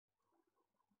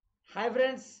Hi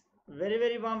friends,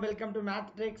 very warm welcome to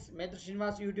MATHTRICKS Methri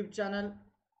Srinivas YouTube channel.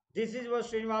 This is your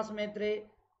Srinivas Methri,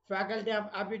 Faculty of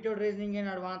Aptitude Reasoning and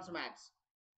Advanced Maths.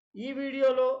 ఈ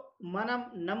వీడియోలో మనం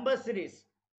number series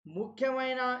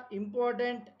ముఖ్యమైన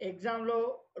important ఎగ్జామ్లో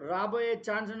రాబోయే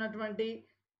chance ఉన్నటువంటి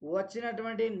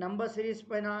వచ్చినటువంటి number series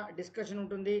పైన discussion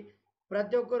ఉంటుంది.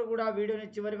 ప్రతి ఒక్కరు కూడా వీడియోని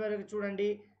చివరి వరకు చూడండి.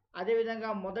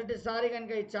 అదేవిధంగా మొదటిసారి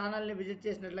కనుక ఈ ఛానల్ని విజిట్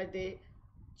చేసినట్లయితే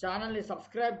ఛానల్ని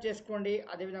సబ్స్క్రైబ్ చేసుకోండి.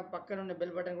 అదేవిధంగా పక్కన ఉన్న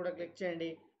బెల్ బటన్ కూడా క్లిక్ చేయండి.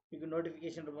 మీకు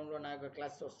నోటిఫికేషన్ రూపంలో నా యొక్క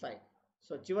క్లాసెస్ వస్తాయి.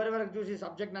 సో చివరి వరకు చూసి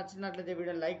సబ్జెక్ట్ నచ్చినట్లయితే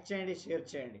వీడియోని లైక్ చేయండి, షేర్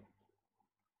చేయండి.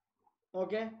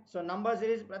 ఓకే, సో నంబర్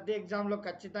సిరీస్ ప్రతి ఎగ్జామ్లో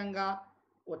ఖచ్చితంగా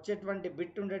వచ్చేటువంటి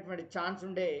బిట్ ఉండేటువంటి ఛాన్స్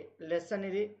ఉండే లెసన్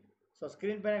ఇది. సో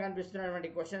స్క్రీన్ పైన కనిపిస్తున్నటువంటి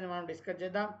క్వశ్చన్ మనం డిస్కస్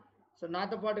చేద్దాం. సో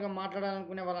నాతో పాటుగా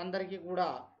మాట్లాడాలనుకునే వాళ్ళందరికీ కూడా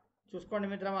చూసుకోండి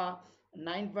మిత్రమా,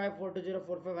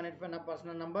 9542045185 నా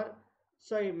పర్సనల్ నంబర్.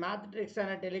 సో ఈ మ్యాథ్ట్రిక్స్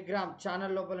అనే టెలిగ్రామ్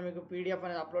ఛానల్ లోపల మీకు పీడిఎఫ్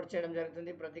అనేది అప్లోడ్ చేయడం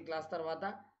జరుగుతుంది ప్రతి క్లాస్ తర్వాత.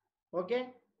 ఓకే,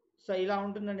 సో ఇలా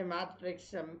ఉంటుందండి మ్యాథ్ట్రిక్స్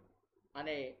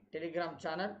అనే టెలిగ్రామ్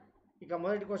ఛానల్. ఇక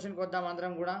మొదటి క్వశ్చన్కి వద్దాం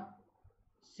అందరం కూడా.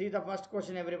 See the first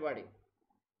question everybody.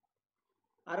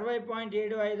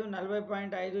 60.75,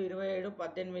 40.5, 27,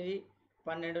 18,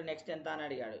 12 next ఎంత అని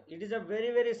అడిగాడు. It is a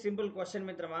very simple question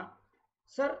మిత్రమా.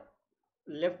 సార్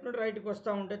లెఫ్ట్ నుండి రైట్కి వస్తూ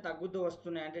ఉంటే తగ్గుతూ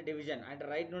వస్తున్నాయి అంటే డివిజన్, అంటే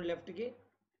రైట్ నుండి లెఫ్ట్కి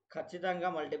ఖచ్చితంగా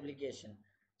మల్టిప్లికేషన్.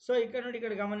 సో ఇక్కడ నుండి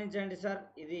ఇక్కడ గమనించండి సార్,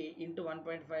 ఇది ఇంటూ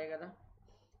 1.5 కదా.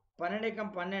 12 ఎకం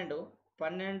 12,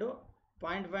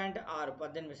 12.6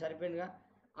 18 సరిపోయిందిగా.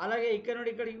 అలాగే ఇక్కడ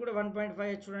నుండి ఇక్కడికి కూడా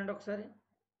 1.5 చూడండి ఒకసారి.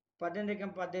 18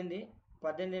 ఎకం 18,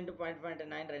 18 ఇంటూ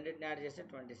 0.9 రెండింటిని యాడ్ చేస్తే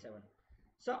 27.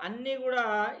 సో అన్నీ కూడా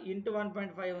ఇంటూ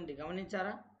 1.5 ఉంది,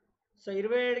 గమనించారా. సో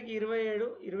 27కి 27,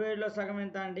 27లో సగం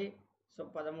ఎంత అండి. సో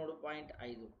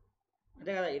 13.5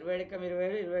 అంతే కదా. 27 ఎకం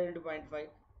 27, 27 into 0.5,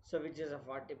 so which is a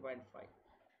 40.5.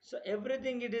 so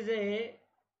everything it is a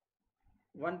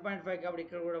 1.5 కాబట్టి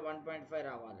ఇక్కడ కూడా 1.5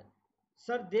 రావాలి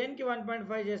సార్. దేనికి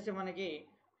 1.5 చేస్తే మనకి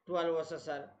 12 వస్తుంది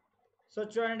సార్. సో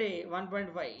చూడండి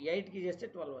 1.5 8కి చేస్తే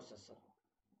 12 వస్తుంది సార్.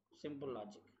 Simple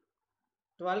logic.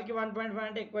 12కి 1.5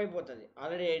 అంటే ఎక్కువైపోతుంది,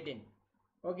 ఆల్రెడీ 18.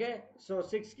 ఓకే, సో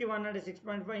 6కి 1 అంటే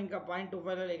 6.5, ఇంకా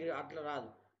 0.25 అట్లా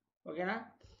రాదు. ఓకేనా.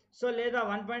 సో లేదా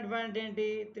 1.5 అంటే ఏంటి,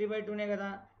 3/2నే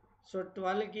కదా. సో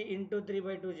 12కి ఇంటూ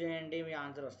 3/2 చేయండి, మీ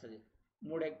ఆన్సర్ వస్తుంది.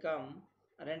 3 ఎక్కం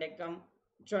 2 ఎక్కం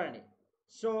చూడండి.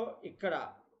 సో ఇక్కడ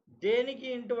దేనికి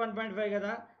ఇంటూ 1.5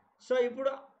 కదా. సో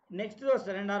ఇప్పుడు నెక్స్ట్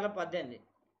వస్తుంది 2 6 18,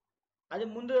 అది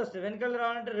ముందు వస్తుంది, వెనకాల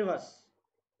రావాలంటే రివర్స్.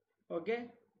 ఓకే,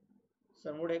 సో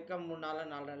 3 ఎక్కం 3 4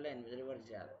 4 2 8 రివర్స్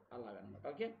చేయాలి అలాగనమాట.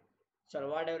 Okay, so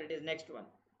what ever it is. Next one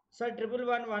sir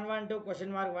 111 112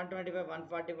 question mark 125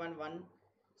 141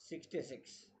 166.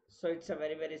 So it's a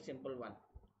very simple one.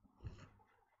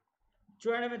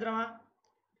 చూడండి మిత్రమా,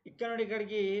 ఇక్కడ నుండి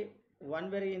ఇక్కడికి 1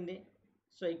 పెరిగింది.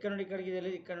 సో ఇక్కడ నుండి ఇక్కడికి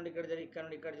తెలియదు, ఇక్కడ నుండి ఇక్కడ తెలియదు, ఇక్కడ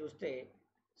నుండి ఇక్కడ చూస్తే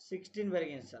 16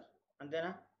 పెరిగింది సార్,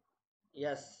 అంతేనా.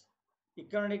 ఎస్,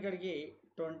 ఇక్కడ నుండి ఇక్కడికి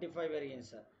 25 పెరిగింది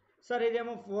సార్. సార్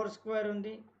ఇదేమో 4 స్క్వేర్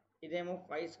ఉంది, ఇదేమో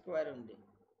 5 స్క్వేర్ ఉంది.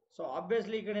 సో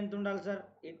ఆబ్వియస్లీ ఇక్కడ ఎంత ఉండాలి sir,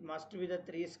 it must be the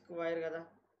 3 square కదా.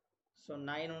 సో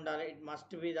 9 ఉండాలి. It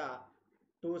must be the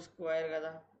 2 square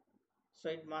కదా. So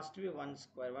it must be 1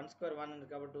 square. 1 square 1 ఉంది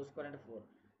కాబట్టి 2 స్క్వేర్ అంటే 4.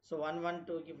 సో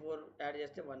 112కి 4 యాడ్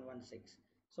చేస్తే 116.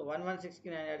 సో 116కి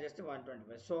 9 యాడ్ చేస్తే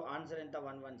 125. సో ఆన్సర్ ఎంత,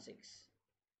 116.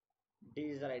 D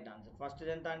is the right answer. First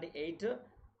ఎంత అండి 8,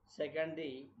 సెకండ్ది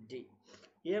డి.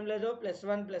 ఏం లేదు,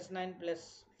 +1 +9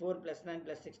 +4 +9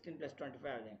 +16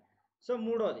 +25 అదే. సో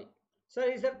మూడోది సార్,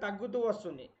 ఈసారి తగ్గుతూ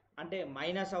వస్తుంది అంటే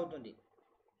మైనస్ అవుతుంది,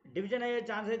 డివిజన్ అయ్యే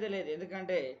ఛాన్స్ అయితే లేదు,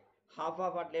 ఎందుకంటే హాఫ్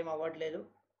అట్లా ఏం అవ్వట్లేదు.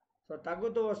 సో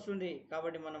తగ్గుతూ వస్తుంది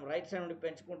కాబట్టి మనం రైట్ సైడ్ నుండి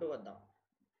పెంచుకుంటూ వద్దాం.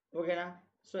 ఓకేనా.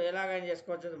 సో ఎలాగైనా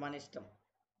చేసుకోవచ్చు, అది మన ఇష్టం.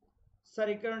 సార్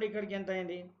ఇక్కడ నుండి ఇక్కడికి ఎంత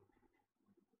అయింది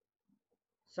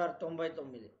సార్,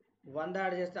 99. 100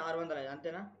 యాడ్ చేస్తే 605,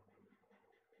 అంతేనా.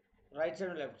 Right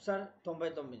side left sir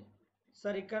 99.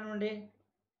 Sir ఇక్కడ నుండి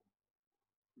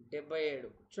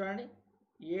 77 చూడండి,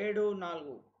 7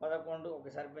 4 11 ఒక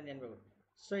సరిపోయింది 81.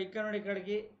 సో ఇక్కడ నుండి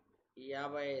ఇక్కడికి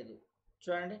 55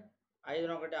 చూడండి, 5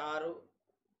 1 6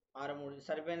 6 3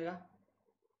 సరిపోయిందిగా.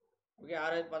 ఓకే,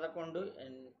 6 5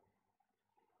 11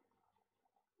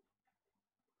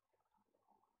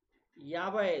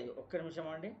 55. ఒక్క నిమిషం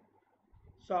అండి.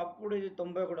 సో అప్పుడు ఇది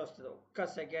 90 కూడా వస్తుంది. ఒక్క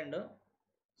సెకండ్,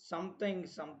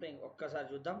 సంథింగ్ ఒక్కసారి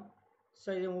చూద్దాం. సో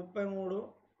ఇది 33,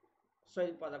 సో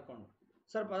ఇది 11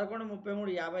 సార్. 11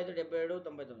 33 55 77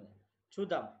 99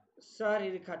 చూద్దాం సార్.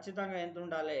 ఇది ఖచ్చితంగా ఎంత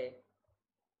ఉండాలి,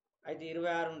 అయితే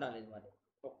 26 ఉండాలి ఇది. మరి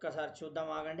ఒక్కసారి చూద్దాం,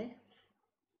 ఆగండి.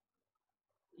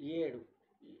 7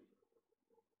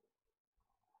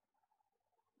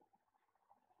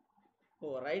 ఓ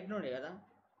రైట్ నుండి కదా,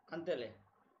 అంతేలే.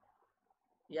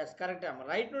 ఎస్ కరెక్టే అమ్మ,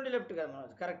 రైట్ నుండి లెఫ్ట్ కదా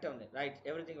మనోజ్, కరెక్టే ఉంది, రైట్,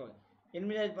 ఎవ్రీథింగ్ ఓకే. 8,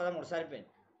 5, 13 సరిపోయింది.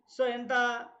 సో ఎంత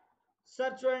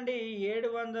సార్ చూడండి,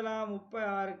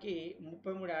 736కి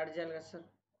 33 యాడ్ చేయాలి కదా సార్.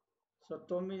 సో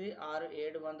 9,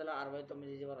 6,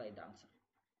 769 ఇది రైట్ ఆన్సర్.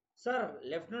 సార్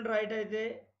లెఫ్ట్ నుండి రైట్ అయితే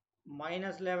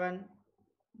 -11,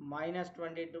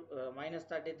 -22,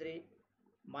 -33,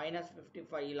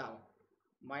 -55 ఇలా,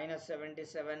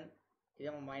 -77,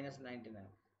 ఇదేమో -99.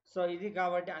 సో ఇది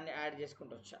కాబట్టి అన్ని యాడ్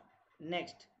చేసుకుంటూ వచ్చా.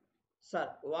 Next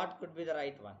sir what could be the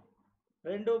right one?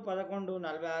 2, 11,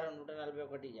 46,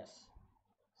 141. Yes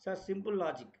sir, simple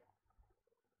logic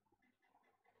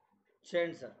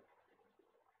చేయండి సార్,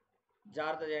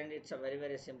 జాగ్రత్త చేయండి. It's very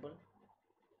very simple.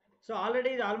 So already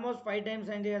ఇది ఆల్మోస్ట్ 5 టైమ్స్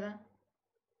అయింది కదా.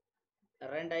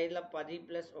 2 5 10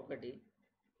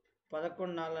 + 1,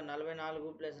 11 4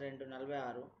 44 + 2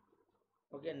 46.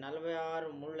 ఓకే,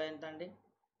 46 3 ఎంత అండి?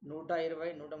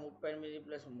 120, 138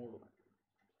 + 3.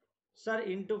 Sir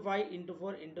into 5, into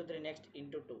 4, into 3, next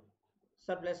into 2.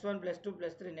 Sir +1, +2,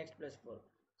 +3, next +4.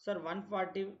 Sir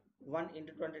 141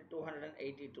 into 20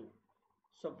 282.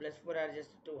 So +4 add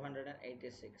చేస్తే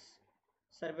 286.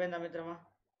 సరిపోయిందా మిత్రమా?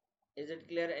 Is it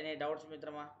clear? Any doubts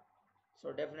మిత్రమా? సో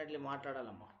డెఫినెట్లీ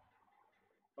మాట్లాడాలమ్మా,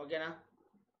 ఓకేనా?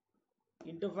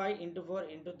 Into 5, into 4,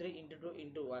 into 3, into 2,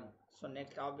 into 1. So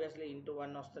next obviously into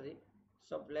 1 వస్తుంది.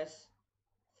 సో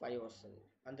 +5 వస్తుంది,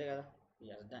 అంతే కదా?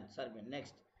 ఎస్ డన్, సరిపోయింది.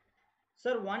 Next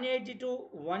sir 182,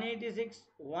 186,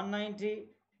 190,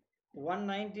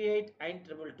 198 and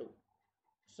 222.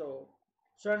 సో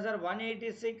చూడండి sir,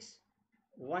 186,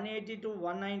 182,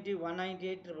 190,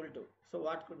 198, 222. So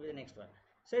what could be the next one?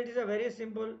 So it is a very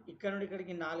simple. ఇక్కడ నుండి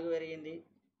ఇక్కడికి 4 పెరిగింది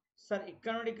సార్,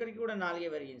 ఇక్కడ నుండి ఇక్కడికి కూడా 4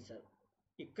 పెరిగింది సార్,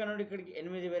 ఇక్కడ నుండి ఇక్కడికి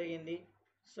 8 పెరిగింది.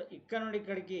 సో ఇక్కడ నుండి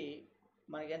ఇక్కడికి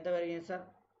మనకి ఎంత పెరిగింది సార్?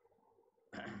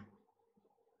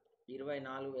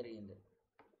 24 పెరిగింది.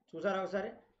 చూసారా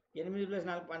ఒకసారి? 8 +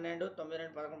 4 12, 9 2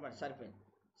 11 సరిపోయింది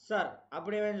సార్.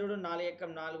 అప్పుడు ఏమైంది చూడు, 4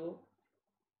 1 4,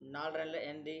 4 2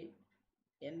 8,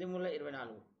 8 3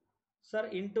 24. Sir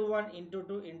into 1, into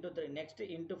 2, into 3, next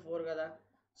into 4 కదా.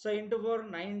 సో ఇంటూ 4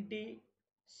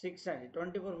 96 అండి,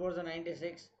 24 4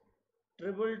 96.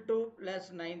 222 +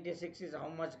 96 is how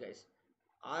much guys?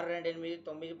 6 2 8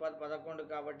 9 10 11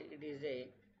 కాబట్టి it is a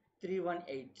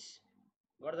 318.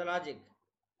 What the logic?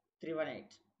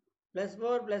 318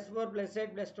 +4 +4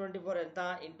 +8 +24 ఎంత?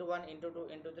 Into 1, into 2,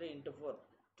 into 3, into 4.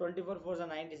 24 4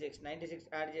 96. 96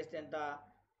 add చేస్తే ఎంత?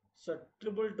 సో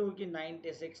 222కి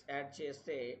 96 యాడ్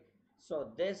చేస్తే so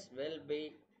this will be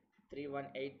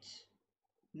 318.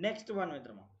 Next one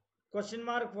మిత్రమా, question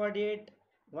mark 48,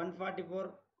 144,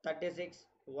 36,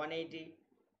 180.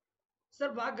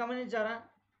 Sir బాగా గమనించారా?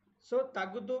 సో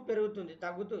తగ్గుతూ పెరుగుతుంది,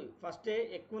 తగ్గుతూ ఫస్టే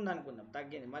ఎక్కువ ఉంది అనుకుందాం,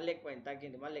 తగ్గింది, మళ్ళీ ఎక్కువైంది,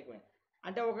 తగ్గింది, మళ్ళీ ఎక్కువైంది.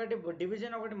 అంటే ఒకటి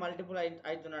డివిజన్, ఒకటి మల్టిపుల్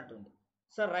అవుతున్నట్టుంది.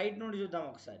 సార్ రైట్ నుండి చూద్దాం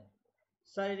ఒకసారి.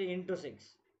 సార్ ఇది ఇంటూ 6,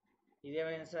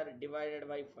 ఇదేమైంది సార్?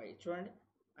 /5. చూడండి,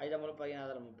 5 × 15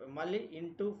 30. మళ్ళీ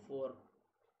ఇంటూ 4,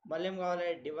 మళ్ళీ ఏం కావాలి?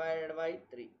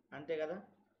 /3, అంతే కదా?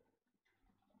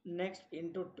 Next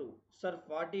into 2. సార్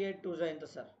 48 2 ఎంత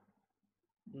సార్?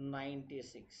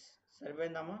 96.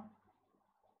 సరిపోయిందమ్మా,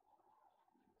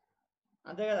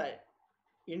 అంతే కదా?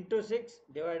 Into 6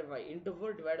 /5, into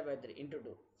 4 /3, into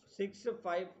 2. 6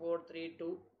 5 4 3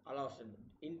 2 అలా వస్తుంది.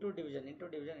 Into division, into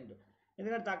division, into,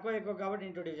 ఎందుకంటే తక్కువ ఎక్కువ కాబట్టి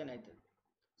ఇంటూ డివిజన్ అవుతుంది.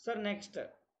 సార్ నెక్స్ట్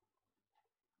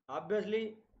ఆబ్వియస్లీ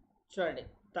చూడండి,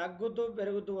 తగ్గుతూ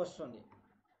పెరుగుతూ వస్తుంది,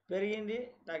 పెరిగింది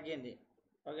తగ్గింది,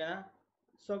 ఓకేనా?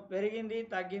 సో పెరిగింది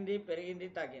తగ్గింది, పెరిగింది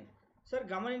తగ్గింది. సార్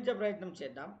గమనించే ప్రయత్నం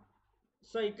చేద్దాం.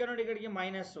 సో ఇక్కడ నుండి ఇక్కడికి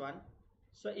 -1,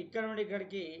 సో ఇక్కడ నుండి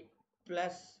ఇక్కడికి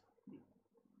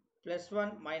 +1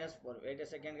 -4. Wait a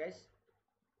second guys,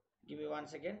 give me 1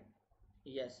 second.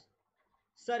 Yes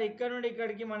sir, ఇక్కడ నుండి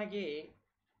ఇక్కడికి మనకి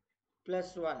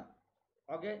 +1,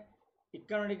 ఓకే.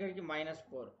 ఇక్కడ నుండి ఇక్కడికి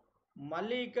 -4,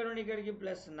 మళ్ళీ ఇక్కడ నుండి ఇక్కడికి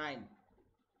 +9,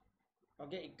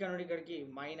 ఓకే. ఇక్కడ నుండి ఇక్కడికి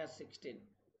 -16,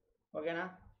 ఓకేనా?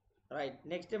 రైట్.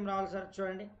 నెక్స్ట్ ఏం రావాలి సార్?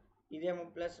 చూడండి, ఇదేమో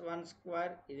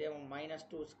 +1², ఇదేమో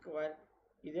 -2²,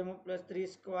 ఇదేమో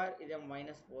 +3², ఇదేమో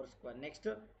 -4². Next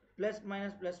plus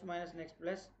minus next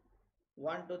plus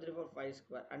 1 2 3 4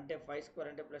 5² అంటే 5²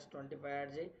 అంటే +25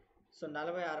 యాడ్ చేయి. So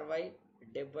 40 60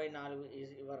 74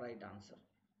 is your right answer.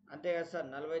 అంతే కదా సార్?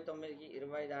 49కి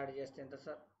 25 యాడ్ చేస్తే ఎంత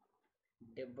sir?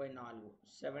 74.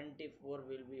 74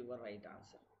 will be your right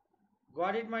answer.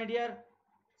 Got it my dear?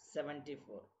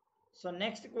 74. So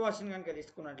next question కనుక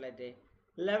తీసుకున్నట్లయితే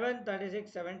 11 36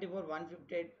 74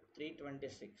 158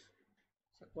 326.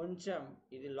 సో కొంచెం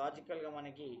ఇది లాజికల్గా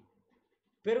మనకి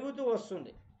పెరుగుతూ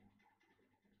వస్తుంది,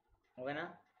 ఓకేనా?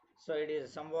 So it is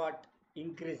somewhat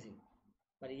increasing.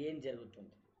 మరి ఏం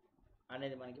జరుగుతుంది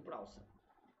అనేది మనకి ఇప్పుడు అవసరం.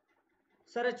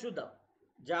 సరే చూద్దాం.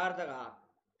 జాగ్రత్తగా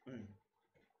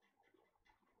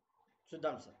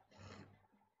చూద్దాం సార్.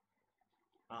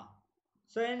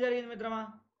 సో ఏం జరిగింది మిత్రమా,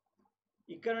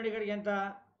 ఇక్కడ నుండి ఇక్కడికి ఎంత,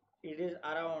 ఇట్ ఈస్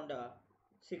అరౌండ్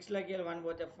 6 వెళ్ళి 1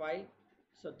 పోతే 5,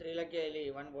 సో 3 వెళ్ళి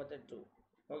 1 పోతే 2,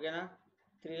 ఓకేనా,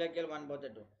 3 వెళ్ళి 1 పోతే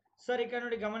 2. సార్ ఇక్కడ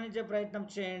నుండి గమనించే ప్రయత్నం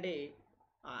చేయండి,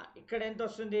 ఇక్కడ ఎంత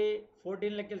వస్తుంది,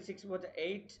 14 వెళ్ళి 6 పోతే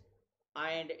 8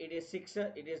 and it is 6,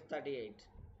 it is 38.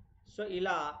 So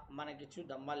ఇలా మనకి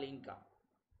చూద్దాం మళ్ళీ ఇంకా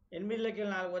 8 వెళ్ళి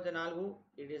 4 పోతే 4,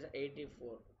 ఇట్ ఈస్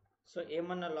 84. సో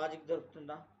ఏమన్నా లాజిక్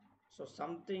దొరుకుతుందా, so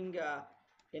something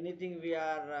anything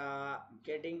we are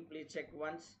getting, please check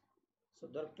once. So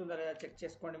దొరుకుతుందా లేదా చెక్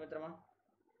చేసుకోండి మిత్రమా.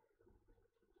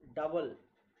 డబుల్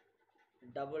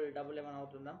డబుల్ డబుల్ ఏమైనా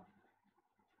అవుతుందా,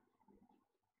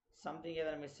 సంథింగ్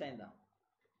ఏదైనా మిస్ అయిందా,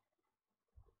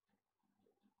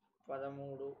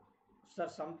 13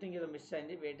 సార్ సంథింగ్ ఏదో మిస్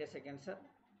అయింది, వెయిట్ ఏ సెకండ్ సార్.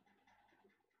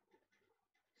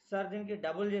 సార్ దీనికి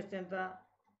డబుల్ చేస్తే ఎంత,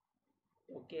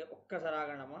 ఓకే ఒక్కసారి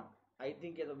ఆగండమ్మా, ఐ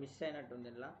థింక్ ఏదో మిస్ అయినట్టుంది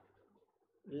ఇలా.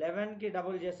 11కి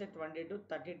డబుల్ చేస్తే 22,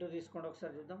 32 తీసుకోండి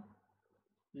ఒకసారి చూద్దాం.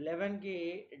 11కి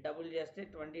డబుల్ చేస్తే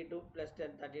 22 +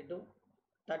 10 32,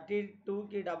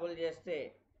 32కి డబుల్ చేస్తే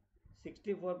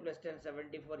 64 + 10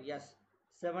 74, ఎస్.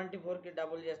 74కి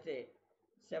డబుల్ చేస్తే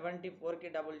 74కి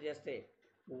డబుల్ చేస్తే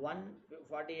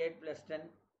 148 + 10,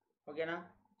 ఓకేనా.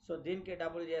 సో దీనికి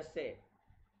డబుల్ చేస్తే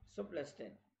సో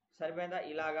 +10 సరిపోయిందా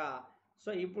ఇలాగా. సో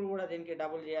ఇప్పుడు కూడా దీనికి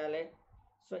డబుల్ చేయాలి,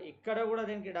 సో ఇక్కడ కూడా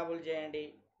దీనికి డబుల్ చేయండి,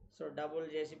 సో డబుల్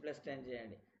చేసి +10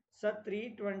 చేయండి. సార్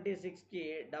 326కి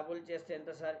డబుల్ చేస్తే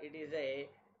ఎంత sir, it is a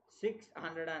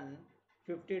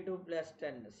 652 +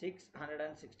 10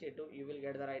 662, you will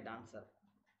get the right answer.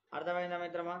 అర్థమైందా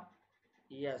మిత్రమా,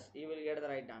 yes you will get the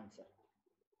right answer.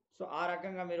 So ఆ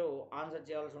రకంగా మీరు ఆన్సర్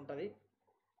చేయాల్సి ఉంటుంది,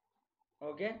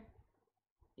 ఓకే,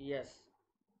 ఎస్.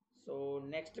 సో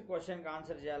నెక్స్ట్ క్వశ్చన్కి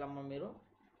ఆన్సర్ చేయాలమ్మా మీరు,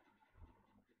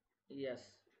 ఎస్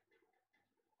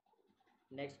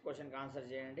నెక్స్ట్ క్వశ్చన్కి ఆన్సర్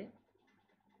చేయండి.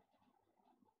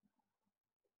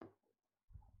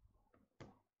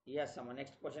 ఎస్ అమ్మా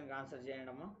నెక్స్ట్ క్వశ్చన్కి ఆన్సర్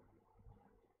చేయండి అమ్మా.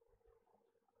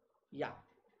 యా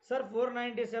సార్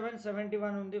 497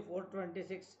 71 ఉంది,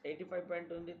 426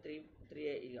 85 ఉంది, 3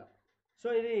 ఇక. సో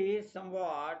ఇది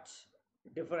సమ్వాట్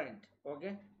డిఫరెంట్,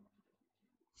 ఓకే.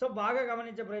 సో బాగా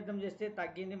గమనించే ప్రయత్నం చేస్తే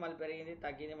తగ్గింది మళ్ళీ పెరిగింది,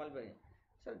 తగ్గింది మళ్ళీ పెరిగింది.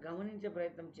 సార్ గమనించే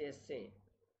ప్రయత్నం చేస్తే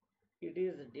ఇట్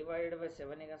ఈస్ డివైడెడ్ బై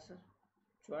 7 కదా సార్,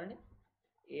 చూడండి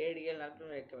 7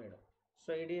 4 ఎక్కవేయడం, సో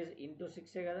ఇట్ ఈస్ ఇంటూ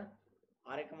 6 కదా,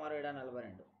 6 6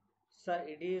 42. సార్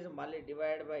ఇట్ ఈజ్ మళ్ళీ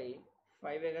డివైడ్ బై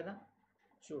 5 కదా,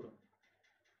 చూడు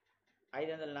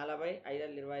 540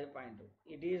 525.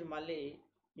 ఇట్ ఈజ్ మళ్ళీ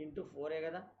ఇంటూ 4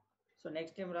 కదా. సో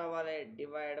నెక్స్ట్ ఏం రావాలి,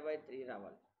 డివైడ్ బై 3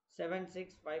 రావాలి. 7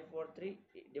 6 5 4 3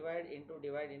 divide into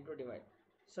divide into divide.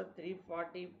 So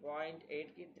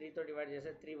 340.8కి 3తో divide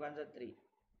చేస్తే 3 1 3,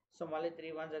 సో మళ్ళీ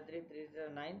 3 1 3 3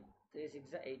 9 3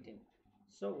 6 18,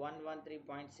 so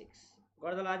 113.6.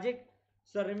 Got the logic.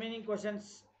 So remaining questions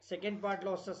second పార్ట్లో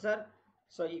వస్తుంది సార్.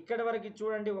 సో ఇక్కడ వరకు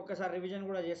చూడండి, ఒక్కసారి రివిజన్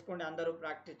కూడా చేసుకోండి, అందరూ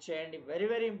ప్రాక్టీస్ చేయండి, వెరీ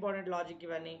వెరీ ఇంపార్టెంట్ లాజిక్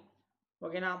ఇవన్నీ,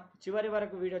 ఓకేనా. చివరి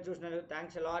వరకు వీడియో చూసినందుకు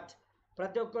థ్యాంక్స్ అలాట్.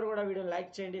 ప్రతి ఒక్కరు కూడా వీడియోని లైక్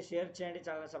చేయండి, షేర్ చేయండి,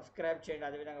 ఛానల్ సబ్స్క్రైబ్ చేయండి,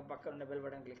 అదేవిధంగా పక్కన ఉన్న బెల్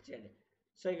బటన్ క్లిక్ చేయండి.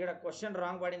 సో ఇక్కడ క్వశ్చన్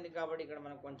రాంగ్ పడింది కాబట్టి ఇక్కడ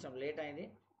మనకు కొంచెం లేట్ అయింది,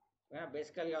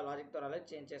 బేసికల్గా లాజిక్తో రాలేదు,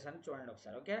 చేంజ్ చేశాను చూడండి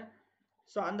ఒకసారి, ఓకే.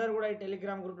 సో అందరూ కూడా ఈ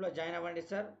టెలిగ్రామ్ గ్రూప్లో జాయిన్ అవ్వండి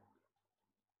సార్,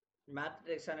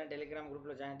 మ్యాథ్ట్రిక్స్ అనే టెలిగ్రామ్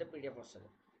గ్రూప్లో జాయిన్ అయితే పీడిఎఫ్ వస్తుంది.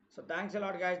 సో థ్యాంక్స్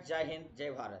అలాట్ గైస్, జై హింద్, జై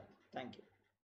భారత్, థ్యాంక్ యూ.